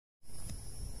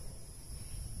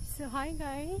So hi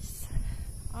guys.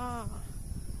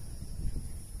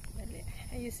 Dali,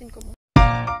 ayusin ko muna.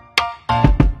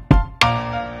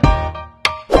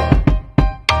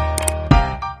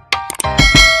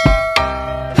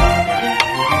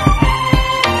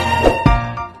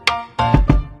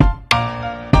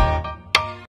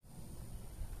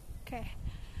 Okay.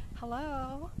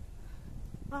 Hello.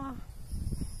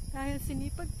 Dahil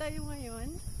sinipag tayo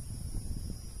ngayon,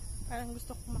 parang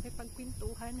gusto kong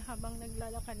makipagkwentuhan habang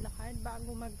naglalakad-lakad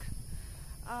bago mag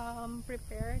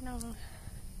prepare ng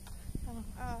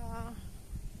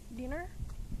dinner.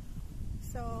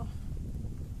 So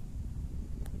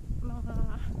mga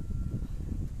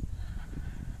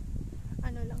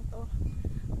ano lang to,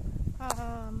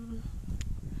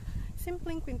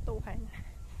 simpleng kwentuhan.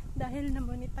 Dahil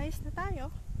na-monetize na tayo,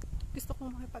 gusto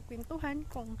kong makipagkwentuhan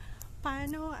kung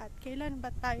paano at kailan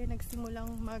ba tayo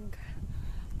nagsimulang mag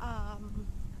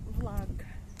vlog.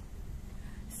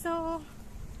 So,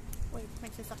 wait,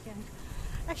 may sasakyan.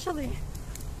 Actually,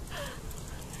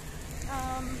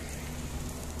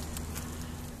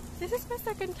 this is my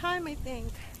second time, I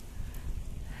think.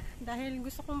 Dahil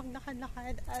gusto kong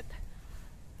maglakad-lakad at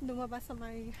lumabas sa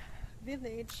my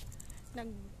village,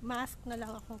 nag-mask na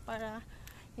lang ako para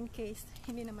in case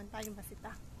hindi naman tayo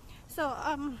masita. So,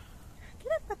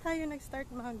 kailan pa tayo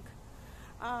nag-start mag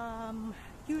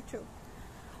YouTube?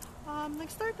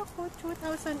 Nag-start ako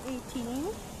 2018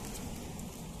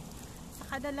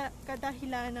 sa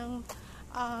kadahilan ng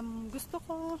gusto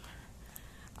kong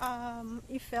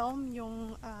i-film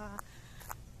yung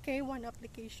K1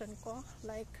 application ko,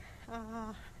 like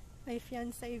my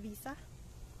fiancé visa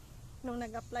nung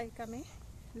nag-apply kami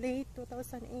late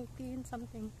 2018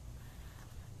 something.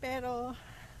 Pero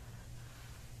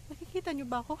nakikita nyo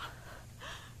ba ako?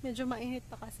 Medyo mainit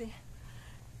pa kasi.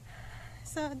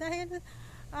 So dahil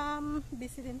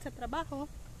busy din sa trabaho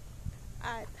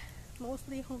at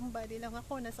mostly homebody lang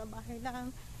ako, nasa bahay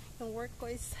lang, yung work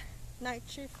ko is night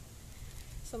shift,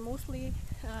 so mostly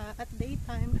at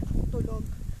daytime tulog.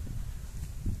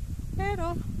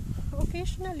 Pero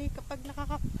occasionally kapag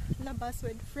nakakalabas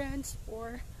with friends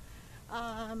or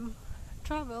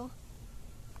travel,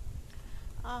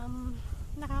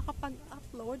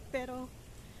 nakakapag-upload, pero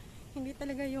hindi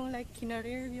talaga yung like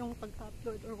kinareer yung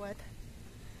pag-upload or what.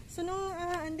 So nung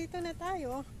andito na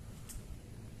tayo,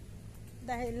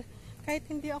 dahil kahit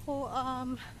hindi ako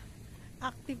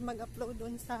active mag-upload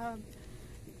doon sa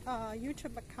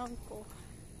YouTube account ko,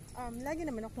 lagi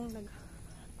naman akong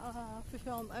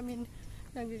nag-film,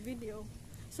 nag-video.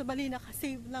 So bali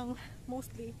naka-save lang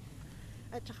mostly,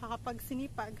 at saka kapag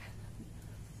sinipag,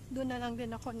 doon na lang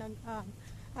din ako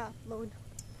nag-upload.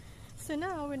 So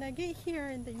now when I get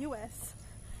here in the US,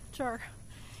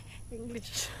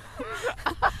 English.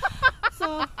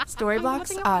 So,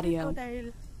 Storyblocks Audio.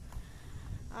 Dahil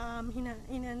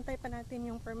inaantay pa natin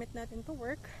yung permit natin to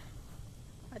work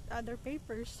at other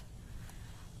papers.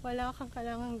 Wala kang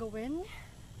kailangan gawin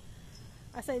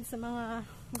aside sa mga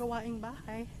gawaing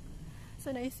bahay.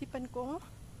 So naisipan ko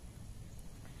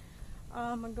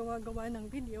maggawa-gawa ng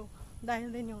video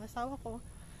dahil din yung asawa ko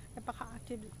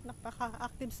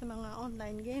napaka-active sa mga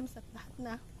online games at lahat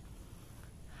na.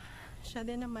 Siya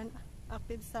din naman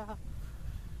active sa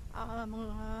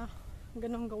mga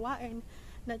ganong gawain,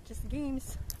 not just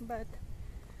games but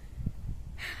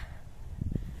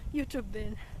YouTube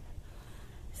din.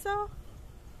 So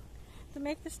to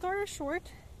make the story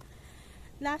short,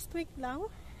 last week lang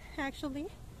actually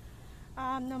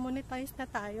na-monetize na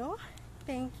tayo.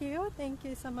 Thank you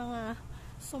sa mga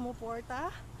sumuporta.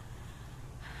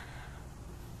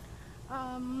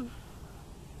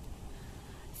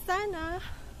 Sana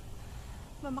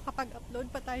makapag-upload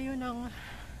pa tayo ng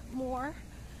more.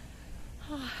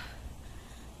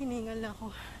 Hiningal na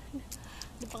ako.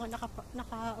 Hindi pa nga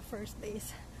naka first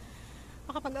days.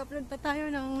 Makapag-upload pa tayo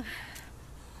ng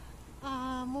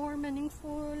more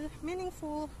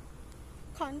meaningful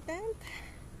content,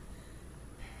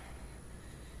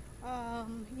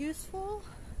 useful,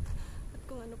 at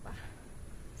kung ano pa.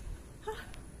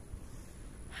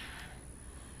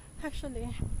 Actually,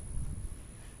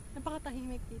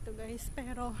 napakatahimik dito guys,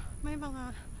 pero may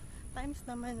mga times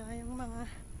naman na yung mga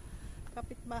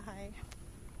kapitbahay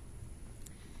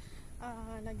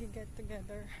nag-get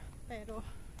together, pero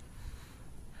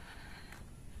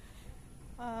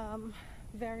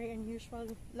very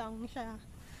unusual lang siya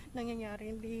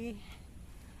nangyayari. Hindi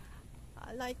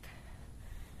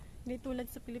hindi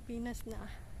tulad sa Pilipinas na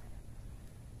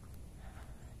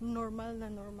normal.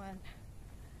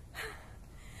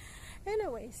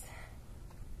 Anyways,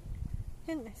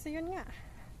 so yun nga,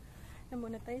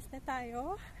 na-monetize na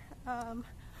tayo.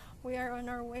 We are on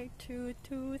our way to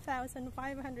 2,500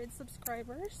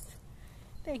 subscribers.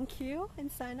 Thank you.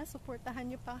 And sana supportahan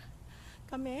nyo pa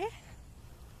kami,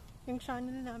 yung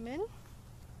channel namin.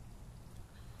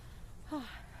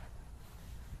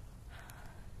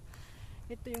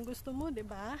 Ito yung gusto mo,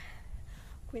 diba?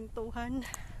 Kwentuhan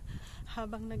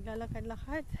habang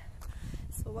naglalakad-lakad.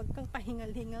 So wag kang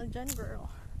pahingal-hingal dyan,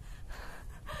 girl.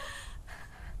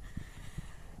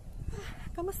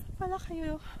 Kamusta pala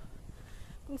kayo?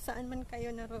 Kung saan man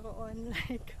kayo naroroon,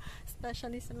 like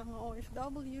especially sa mga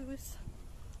OFWs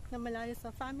na malayo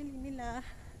sa family nila.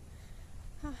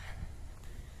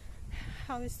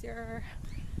 How is your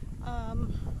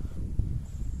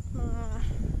mga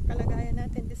kalagayan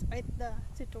natin despite the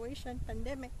situation,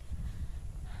 pandemic?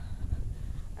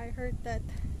 I heard that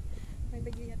may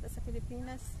bagyo yata sa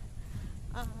Pilipinas,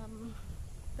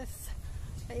 tas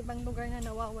sa ibang lugar na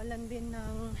nawawalan din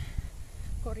ng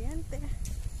kuryente.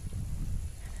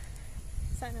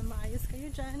 Sana maayos kayo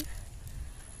dyan.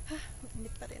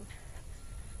 Mainit pa rin.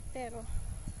 Pero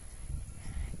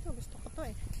ito, gusto ko to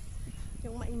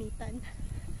yung mainitan.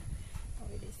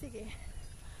 Okay, sige.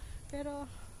 Pero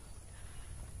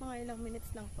mga ilang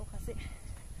minutes lang to kasi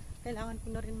kailangan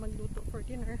ko na rin magluto for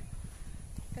dinner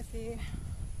kasi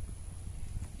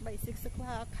by 6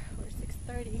 o'clock or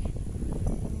 6:30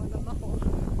 umaga ko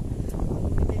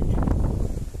din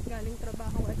galing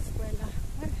trabaho at eskwela.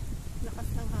 Ay, lakas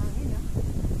ng hangin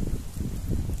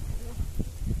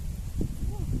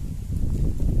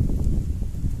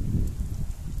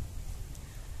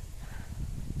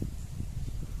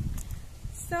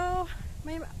So,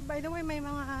 by the way, may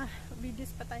mga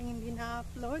videos pa tayong hindi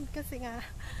na-upload kasi nga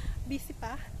busy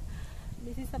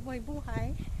sa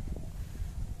buhay-buhay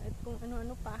at kung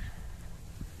ano-ano pa.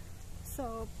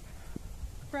 So,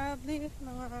 probably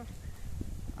mga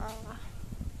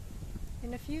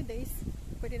in a few days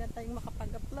pwede na tayong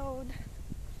makapag-upload.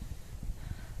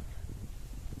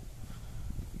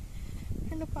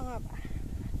 Ano pa nga ba?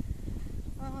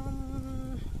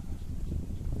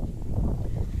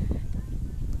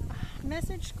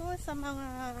 Message ko sa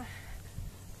mga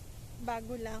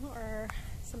bago lang or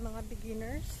sa mga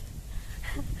beginners,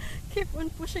 keep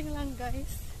on pushing lang,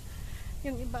 guys.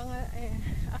 Yung iba nga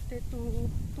after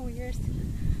 2 years,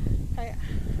 kaya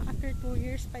after 2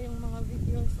 years pa yung mga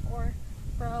videos, or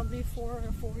probably 4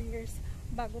 or 4 years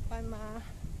bago pa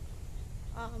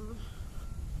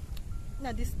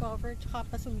na-discover tsaka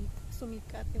pa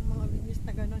sumikat yung mga videos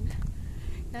na ganun.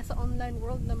 Nasa online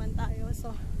world naman tayo,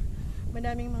 so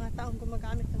madaming mga taong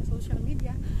gumagamit ng social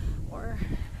media or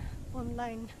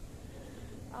online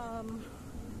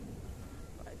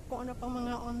kung ano pang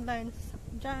mga online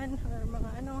dyan or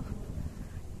mga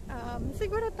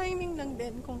siguro timing lang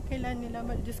din kung kailan nila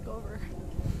ma-discover.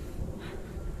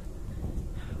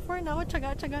 For now,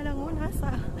 tsaga-tsaga lang muna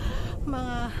sa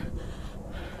mga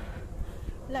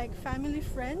like family,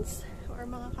 friends or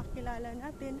mga kakilala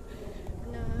natin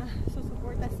na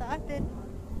susuporta sa atin,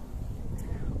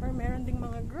 or meron ding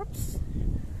mga groups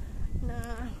na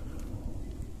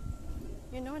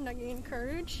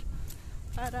nag-encourage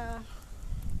para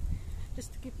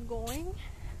just to keep going.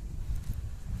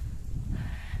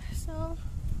 So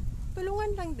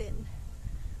tulungan lang din,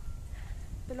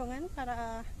 tulungan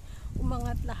para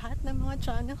umangat lahat ng mga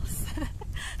channels.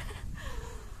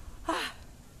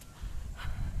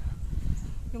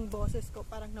 Yung boses ko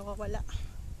parang nawawala,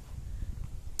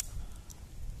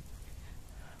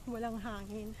 walang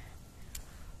hangin,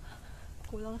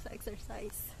 kulang sa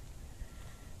exercise.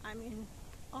 I mean,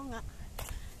 nga,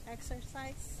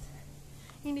 exercise,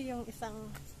 hindi yung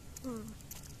isang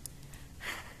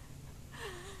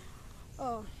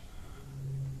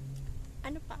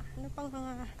ano pang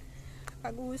mga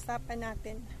pag-uusapan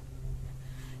natin?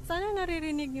 Sana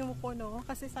naririnig niyo ko, no?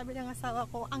 Kasi sabi ng asawa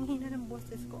ko, ang hina ng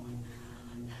boses ko.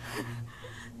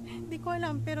 Hindi ko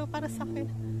alam, pero para sa akin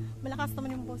malakas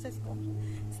naman yung boses ko.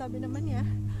 Sabi naman niya,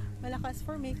 malakas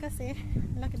for me kasi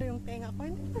malaki daw yung tenga ko.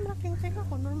 Hindi naman malaki yung tenga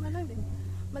ko, normal lang din.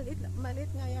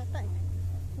 Maliit nga yata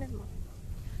Tignan mo.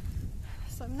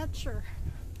 So I'm not sure.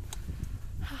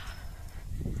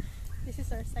 This is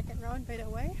our second round, by the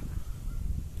way.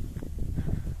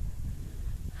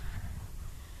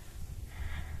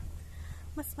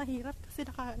 Mas mahirap kasi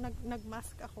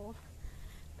nag-mask ako,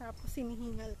 tapos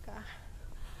sinihingal ka.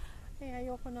 Kaya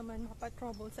ayoko naman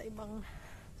mapatrouble sa ibang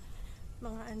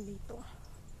mga andito.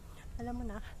 Alam mo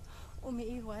na,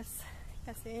 umiiwas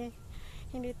kasi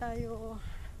hindi tayo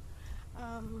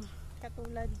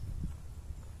katulad,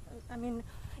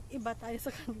 iba tayo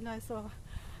sa kanila, so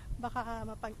baka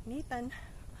mapagnitan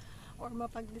or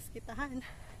mapagdiskitahan.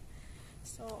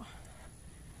 So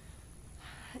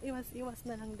iwas-iwas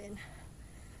na lang din.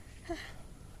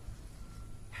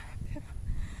 Pero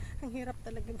ang hirap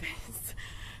talaga guys.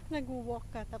 Nag-walk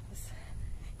ka tapos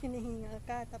hinihingal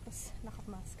ka tapos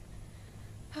nakamask.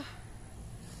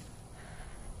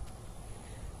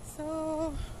 So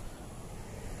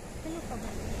ano pa ba?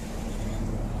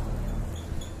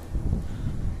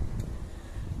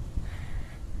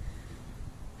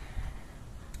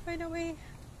 By the way,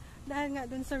 dahil nga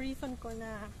dun sa reason ko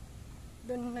na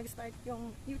dun nag-start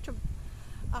yung YouTube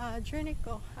journey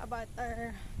ko about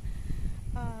our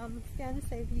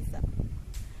fiancé visa,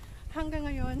 hanggang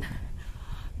ngayon,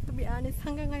 to be honest,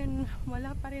 hanggang ngayon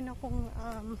wala pa rin akong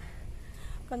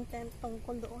content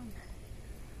tungkol doon.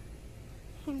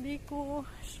 Hindi ko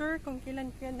sure kung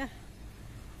kailan ko yan na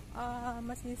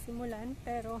masisimulan,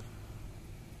 pero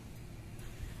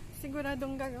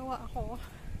siguradong gagawa ako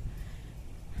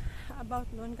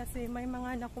about noon kasi may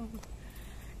mga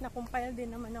nakumpile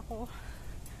din naman ako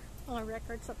mga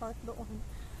records about doon,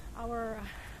 our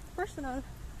personal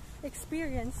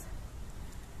experience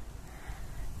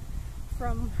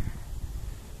from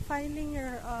filing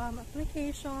your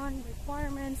application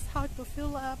requirements, how to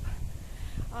fill up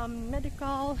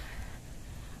medical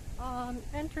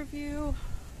interview,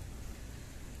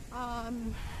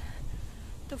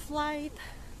 to flight.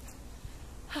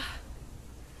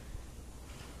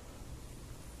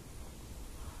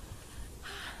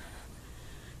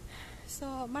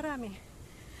 So, marami.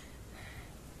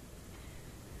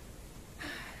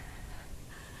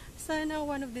 Sana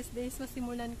one of these days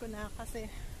masimulan ko na kasi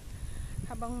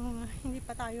habang hindi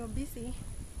pa tayo busy,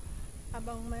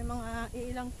 habang may mga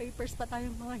ilang papers pa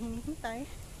tayong mga hinihintay,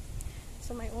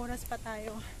 so may oras pa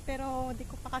tayo. Pero di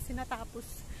ko pa kasi natapos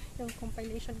yung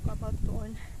compilation ko about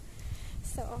doon.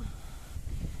 So,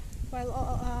 while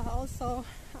also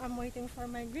I'm waiting for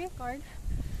my green card,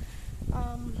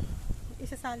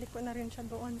 isasali ko na rin siya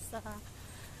doon sa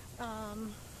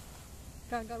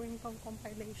gagawin kong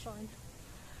compilation.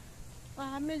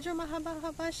 Medyo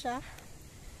mahaba-haba siya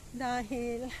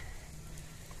dahil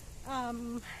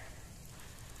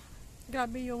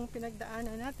grabe yung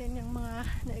pinagdaanan natin, yung mga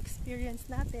na-experience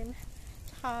natin,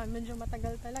 tsaka medyo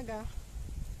matagal talaga.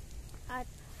 At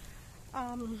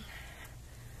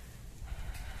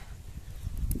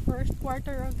first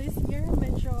quarter of this year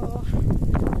medyo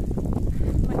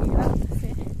mahirap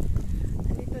kasi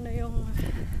nandito na yung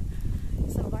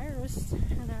sa virus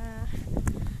na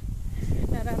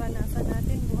nararanasan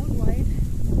natin worldwide.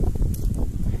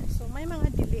 So may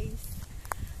mga delays,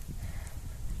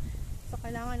 so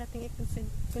kailangan natin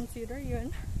i-consider yun.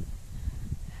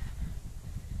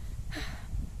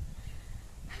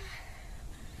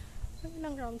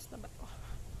 Ilang rounds na ba to?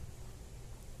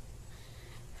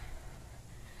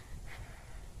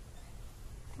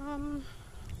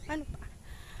 Ano pa?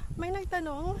 May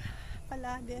nagtanong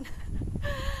pala din.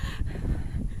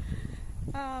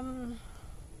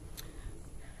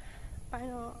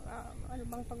 Paano, ano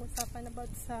bang pag-usapan about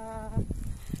sa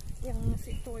yung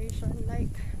situation,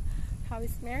 like how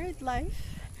is married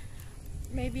life?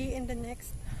 Maybe in the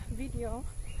next video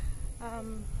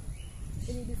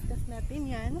i-discuss natin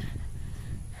yan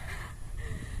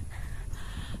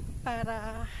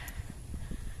para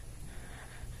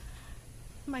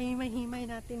mahimay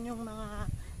natin yung mga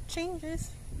changes,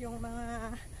 yung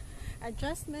mga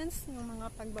adjustments, yung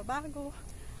mga pagbabago,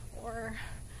 or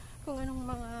kung anong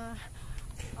mga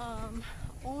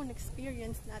own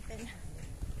experience natin.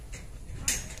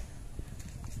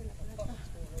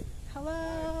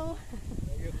 Hello!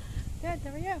 Good,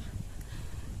 how are you?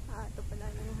 Ito pala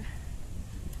yung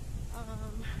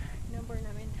number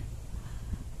namin.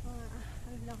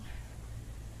 Ano lang,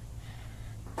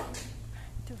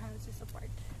 2 houses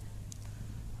apart.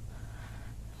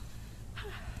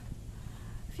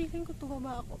 Feeling ko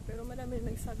tumaba ako, pero marami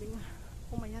nagsabing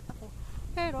pumayat ako.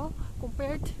 Pero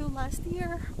compared to last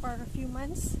year or a few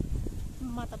months,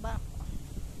 mataba ako.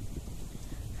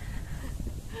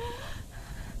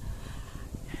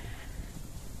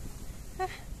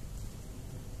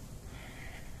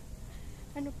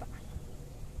 Ano pa?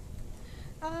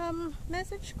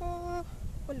 Message ko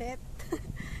ulit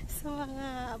sa mga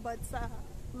about sa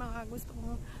mga gusto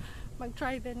kong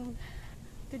mag-try din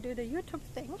to do the YouTube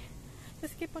thing.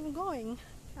 Just keep on going.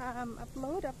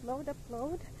 Upload,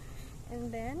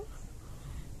 and then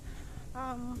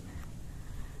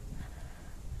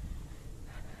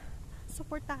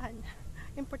suportahan.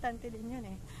 Importante din yun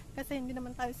eh. Kasi hindi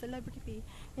naman tayo celebrity,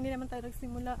 hindi naman tayo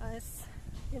nagsimula as,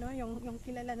 you know, yung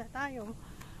kilala na tayo.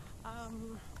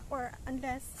 Or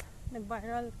unless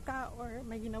nag-viral ka or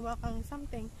may ginawa kang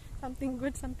something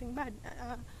good, something bad.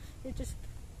 It's just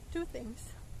two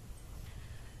things.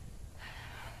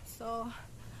 So,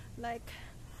 like,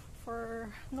 for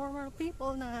normal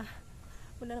people na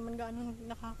wala naman ganun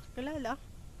nakakakilala,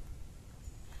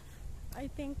 I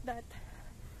think that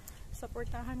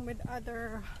supportahan with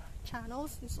other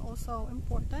channels is also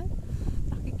important.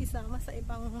 Pakikisama sa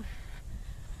ibang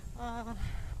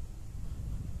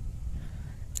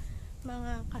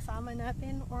mga kasama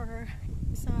natin or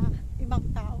sa ibang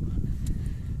tao.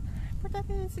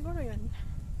 Importante yun siguro yun.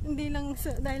 Hindi lang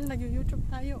dahil nag-YouTube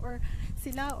tayo or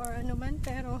sila or ano man,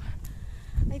 pero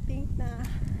I think na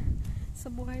sa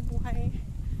buhay-buhay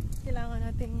kailangan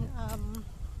nating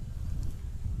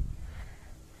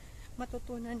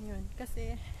matutunan yun,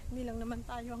 kasi hindi lang naman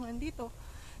tayo ang nandito,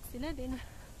 sila din.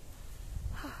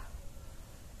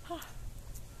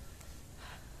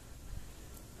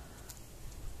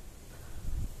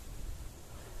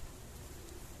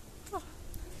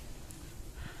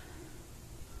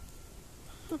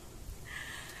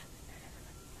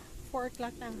 Four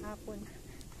o'clock ng hapon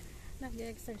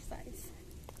nag-exercise.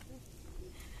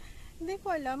 Hindi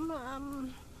ko alam.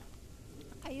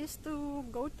 I used to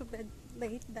go to bed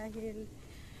late dahil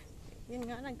yun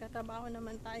nga, nagtatrabaho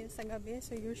naman tayo sa gabi,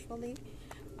 so usually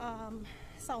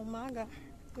sa umaga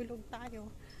tulog tayo,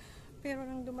 pero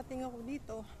nang dumating ako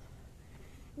dito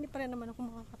hindi pa rin naman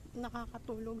ako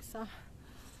nakakatulog sa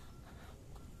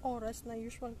oras na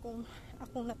usual kung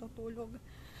akong natutulog.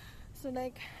 So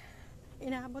like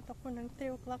inaabot ako ng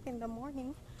 3 o'clock in the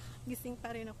morning, gising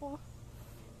pa rin ako,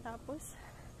 tapos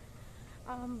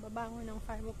babangon ng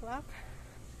 5 o'clock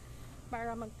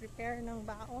para mag-prepare ng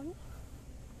baon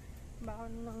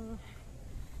ng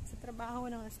sa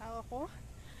trabaho ng asawa ko,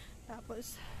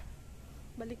 tapos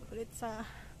balik ulit sa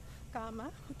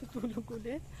kama, tutulog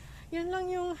ulit. Yun lang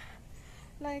yung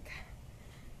like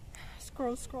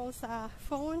scroll sa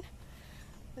phone,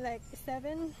 like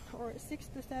 7 or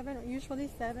 6 to 7 or usually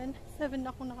 7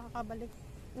 ako nakakabalik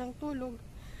ng tulog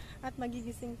at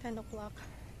magigising 10 o'clock.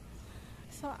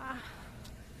 So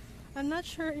I'm not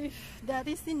sure if that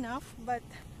is enough, but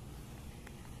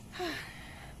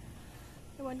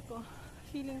ewan ko,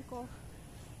 feeling ko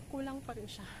kulang pa rin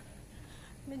siya.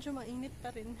 Medyo mainit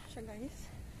pa rin siya, guys.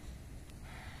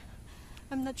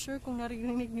 I'm not sure kung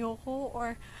naririnig niyo ko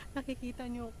or nakikita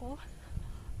niyo ko,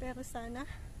 pero sana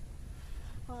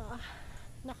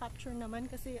na-capture naman,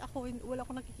 kasi ako wala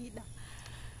ko nakikita.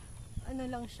 Ano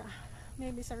lang siya,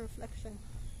 maybe sa reflection.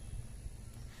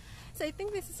 So I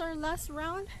think this is our last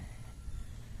round.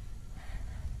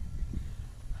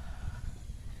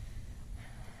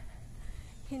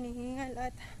 Hinihingal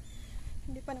at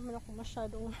hindi pa naman ako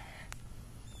masyadong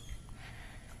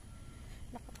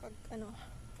nakapag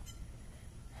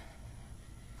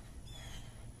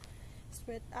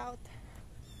sweat out,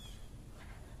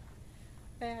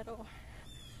 pero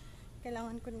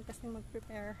kailangan ko rin kasi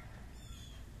mag-prepare.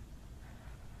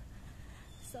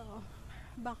 So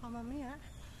baka mamaya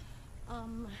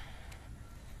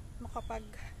makapag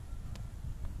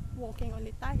walking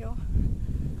ulit tayo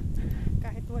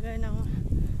kahit wala ng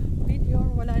video,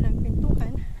 wala ng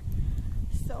kwentuhan.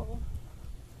 So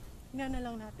yan na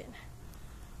lang natin.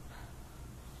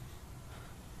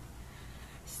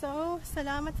 So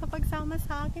salamat sa pagsama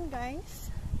sa akin,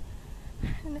 guys.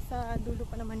 Nasa dulo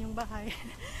pa naman yung bahay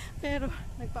pero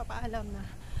nagpapaalam na.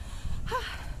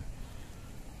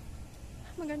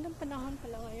 Magandang panahon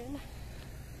pala ngayon.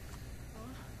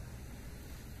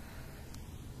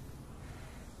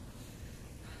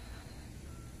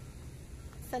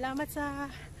 Salamat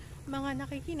sa mga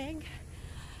nakikinig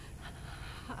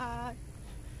at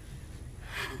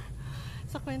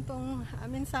sa kwentong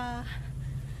amin, sa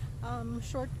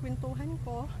short kwentuhan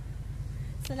ko.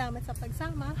 Salamat sa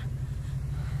pagsama.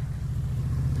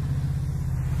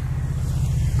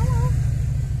 Hello.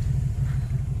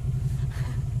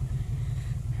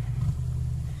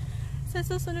 Sa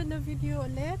susunod na video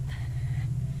ulit,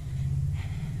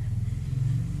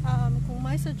 kung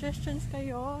may suggestions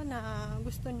kayo na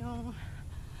gusto nyong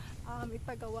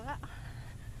ipagawa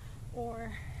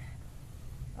or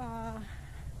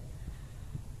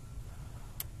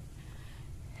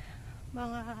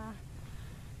mga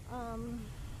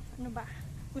ano ba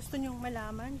gusto nyong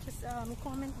malaman, just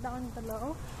comment down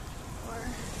below, or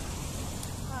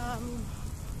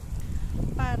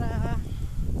para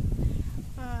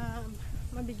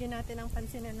mabigyan natin ng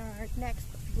pansin in our next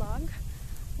vlog.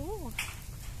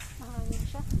 Mahangin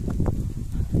siya.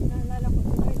 Naalala ko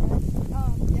tuloy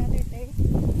the other day,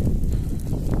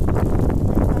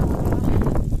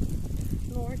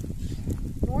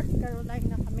 North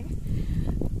Carolina kami.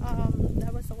 That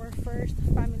was our first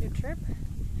family trip.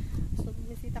 So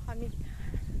bumisita kami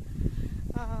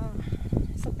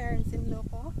sa parents-in-law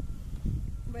ko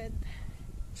with,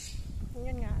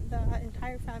 yun nga, the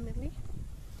entire family.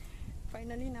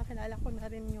 finally nakilala ko na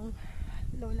rin yung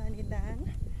lola ni Dan.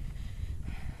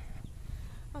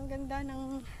 Ang ganda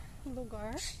ng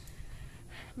lugar,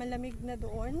 malamig na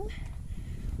doon,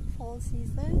 fall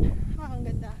season. Ang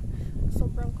ganda,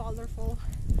 sobrang colorful.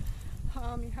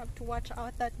 You have to watch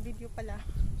out that video pala.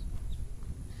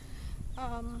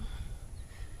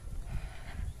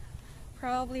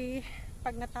 Probably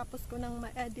pag natapos ko nang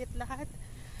ma-edit lahat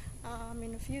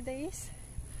in a few days,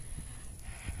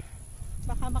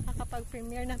 baka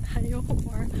makakapag-premiere na tayo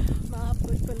or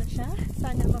ma-upload ko na siya.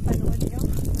 Sana mapanood nyo.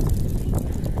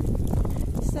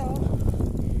 So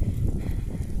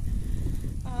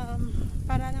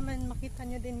para naman makita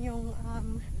nyo din yung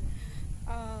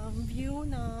view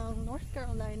ng North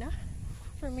Carolina.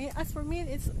 As for me,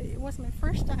 it was my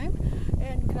first time,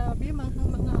 and grabe,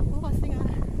 manghang-mangha ako kasi nga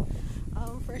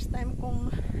first time kong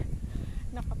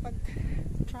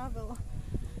nakapag-travel.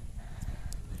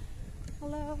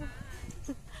 Hello.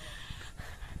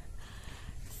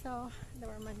 So there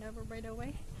were my never by the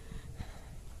way.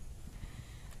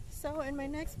 So in my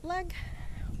next vlog,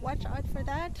 watch out for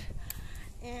that,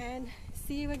 and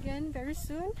see you again very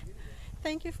soon.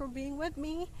 Thank you for being with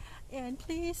me, and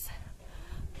please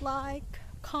like,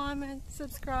 comment,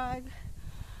 subscribe,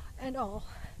 and all.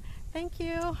 Thank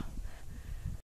you.